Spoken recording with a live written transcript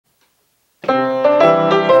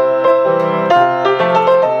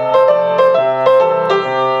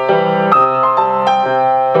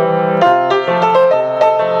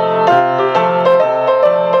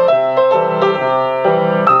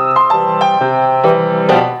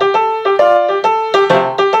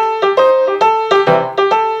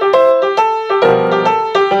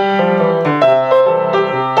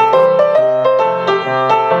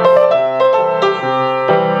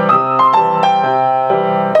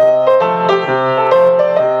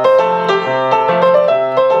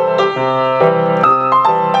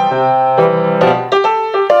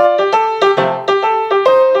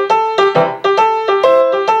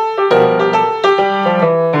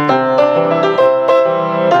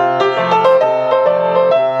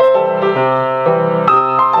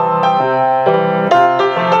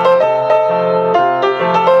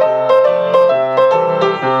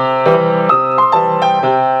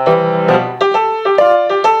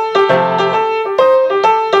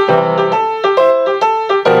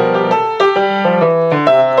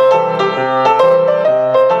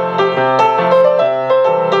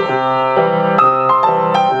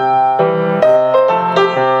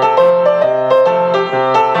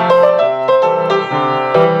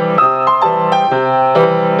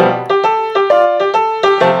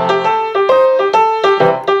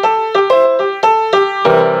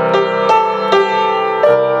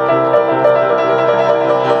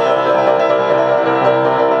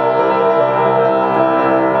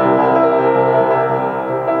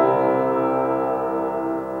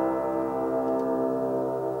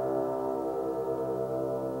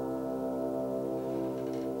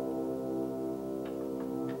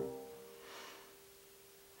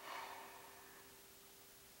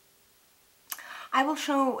I will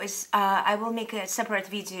show is I will make a separate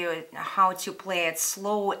video how to play it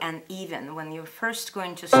slow and even when you're first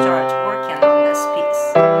going to start working on this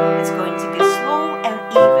piece. It's going to be slow and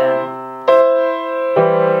even.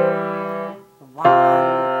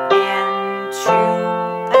 1 and 2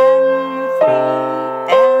 and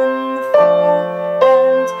 3 and 4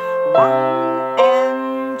 and 1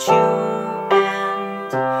 and 2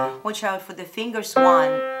 and watch out for the fingers.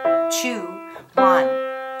 1, 2, 1,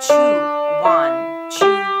 2. 1, 2,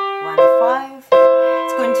 1, 5.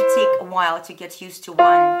 It's going to take a while to get used to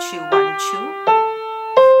 1, 2, 1, 2.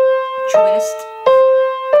 Twist.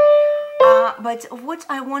 But what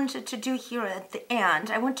I wanted to do here at the end,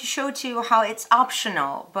 I want to show to you how it's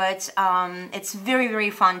optional, but it's very, very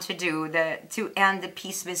fun to do, to end the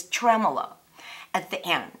piece with tremolo at the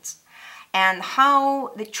end. And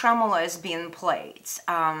how the tremolo is being played.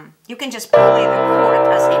 You can just play the chord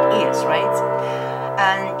as it is, right?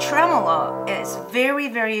 And tremolo is very,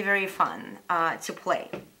 very, very fun to play.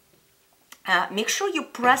 Make sure you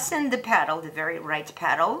press in the pedal, the very right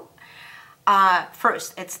pedal.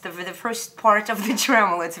 First, it's the first part of the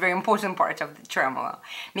tremolo. It's a very important part of the tremolo.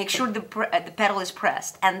 Make sure the pedal is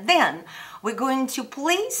pressed. And then we're going to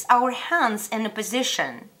place our hands in a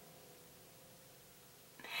position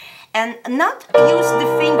and not use the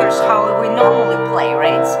fingers how we normally play,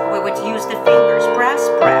 right? We would use the fingers, press,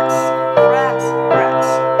 press, press, press,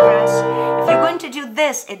 press. If you're going to do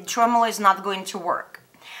this, tremolo is not going to work.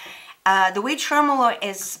 The way tremolo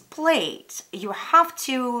is played,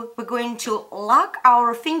 we're going to lock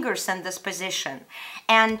our fingers in this position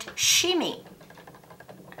and shimmy.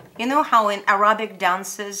 You know how in Arabic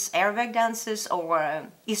dances or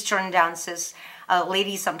Eastern dances,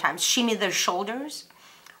 ladies sometimes shimmy their shoulders?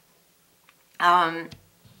 Shimmy.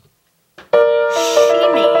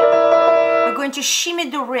 We're going to shimmy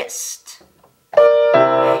the wrist.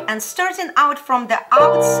 And starting out from the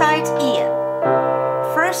outside in.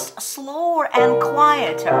 First slower and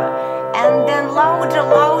quieter, and then louder,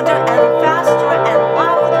 louder, and faster, and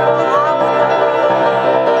louder, louder.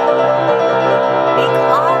 Make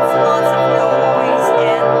lots of noise,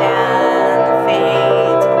 and then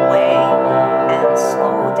fade away, and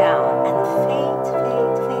slow down, and fade,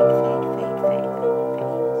 fade, fade, fade, fade, fade, fade,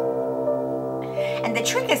 fade. And the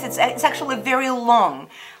trick is, it's actually very long.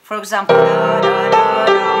 For example, da, da, da, da.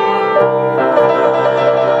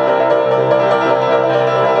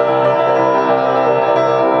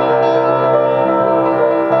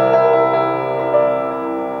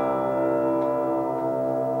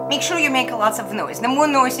 Make sure you make lots of noise. The more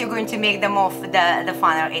noise you're going to make, the more the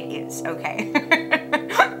funner it is, okay?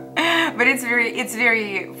 But it's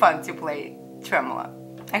very fun to play tremolo.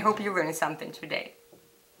 I hope you learned something today.